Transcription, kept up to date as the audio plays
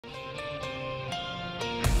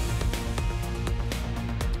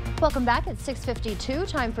Welcome back at 6:52.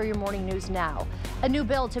 Time for your morning news now. A new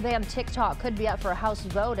bill to ban TikTok could be up for a House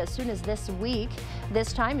vote as soon as this week.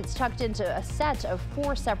 This time it's tucked into a set of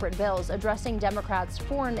 4 separate bills addressing Democrats'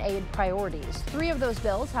 foreign aid priorities. 3 of those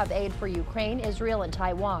bills have aid for Ukraine, Israel, and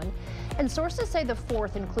Taiwan. And sources say the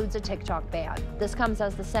 4th includes a TikTok ban. This comes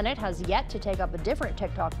as the Senate has yet to take up a different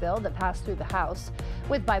TikTok bill that passed through the House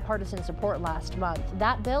with bipartisan support last month.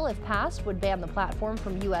 That bill, if passed, would ban the platform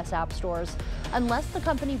from U.S. app stores unless the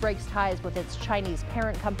company breaks ties with its Chinese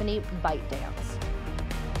parent company, ByteDance.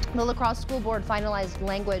 The La Crosse School Board finalized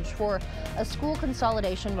language for a school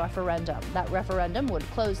consolidation referendum. That referendum would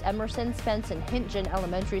close Emerson, Spence, and Hintgen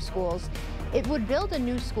elementary schools. It would build a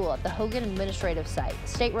new school at the Hogan administrative site.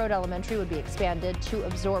 State Road Elementary would be expanded to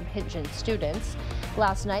absorb Hintgen students.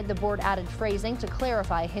 Last night, the board added phrasing to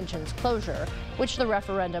clarify Hintgen's closure, which the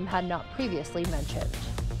referendum had not previously mentioned.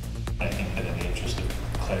 I think that in the interest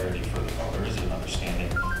of clarity for the voters and understanding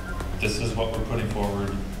this is what we're putting forward,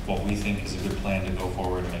 what we think is a good plan to go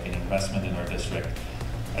forward and make an investment in our district,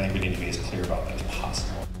 I think we need to be as clear about that as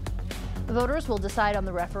possible. Voters will decide on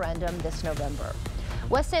the referendum this November.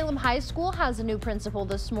 West Salem High School has a new principal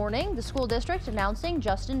this morning. The school district announcing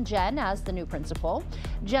Justin Jen as the new principal.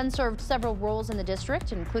 Jen served several roles in the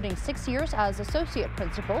district, including 6 years as associate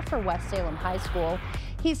principal for West Salem High School.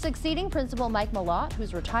 He's succeeding Principal Mike Malott,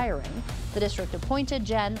 who's retiring. The district appointed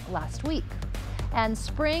Jen last week. And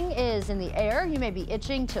spring is in the air. You may be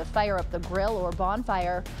itching to fire up the grill or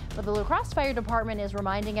bonfire, but the La Crosse Fire Department is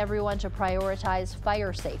reminding everyone to prioritize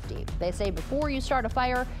fire safety. They say before you start a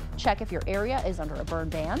fire, check if your area is under a burn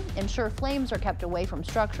ban, ensure flames are kept away from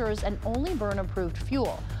structures, and only burn approved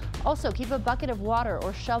fuel. Also, keep a bucket of water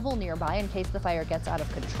or shovel nearby in case the fire gets out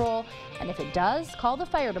of control, and if it does, call the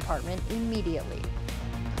fire department immediately.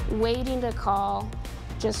 Waiting to call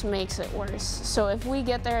just makes it worse. So if we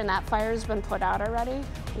get there and that fire's been put out already,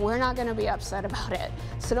 we're not going to be upset about it.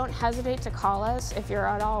 So don't hesitate to call us if you're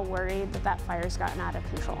at all worried that that fire's gotten out of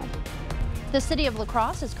control. The city of La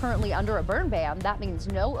Crosse is currently under a burn ban. That means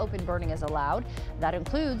no open burning is allowed. That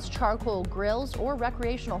includes charcoal grills or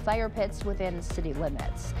recreational fire pits within city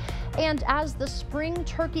limits. And as the spring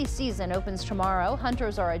turkey season opens tomorrow,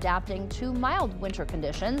 hunters are adapting to mild winter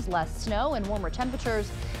conditions. Less snow and warmer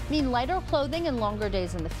temperatures mean lighter clothing and longer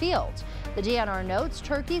days in the field. The DNR notes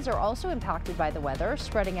turkeys are also impacted by the weather,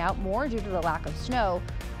 spreading out more due to the lack of snow.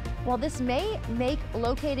 While this may make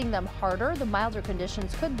locating them harder, the milder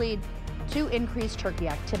conditions could lead to increased turkey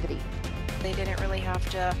activity. They didn't really have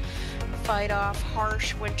to fight off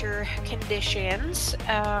harsh winter conditions,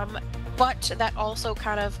 but that also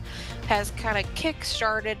has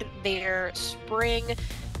kick-started their spring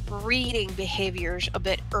breeding behaviors a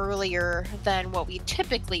bit earlier than what we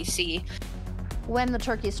typically see. When the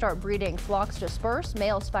turkeys start breeding, flocks disperse,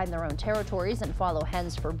 males find their own territories and follow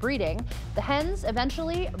hens for breeding. The hens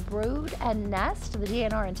eventually brood and nest. The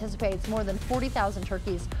DNR anticipates more than 40,000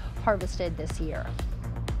 turkeys harvested this year.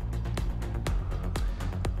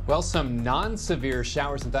 Well, some non-severe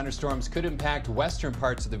showers and thunderstorms could impact western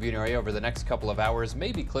parts of the viewing area over the next couple of hours,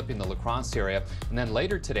 maybe clipping the La Crosse area. And then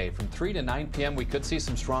later today, from 3 to 9 p.m., we could see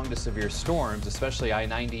some strong to severe storms, especially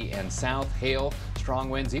I-90 and south, hail, strong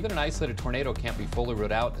winds. Even an isolated tornado can't be fully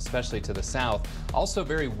ruled out, especially to the south. Also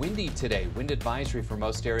very windy today. Wind advisory for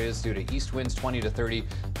most areas due to east winds 20 to 30,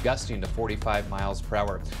 gusting to 45 miles per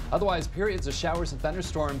hour. Otherwise, periods of showers and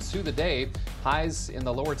thunderstorms through the day. Highs in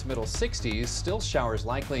the lower to middle 60s. Still showers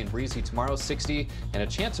likely and breezy tomorrow, 60, and a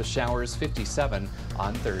chance of showers, 57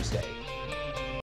 on Thursday.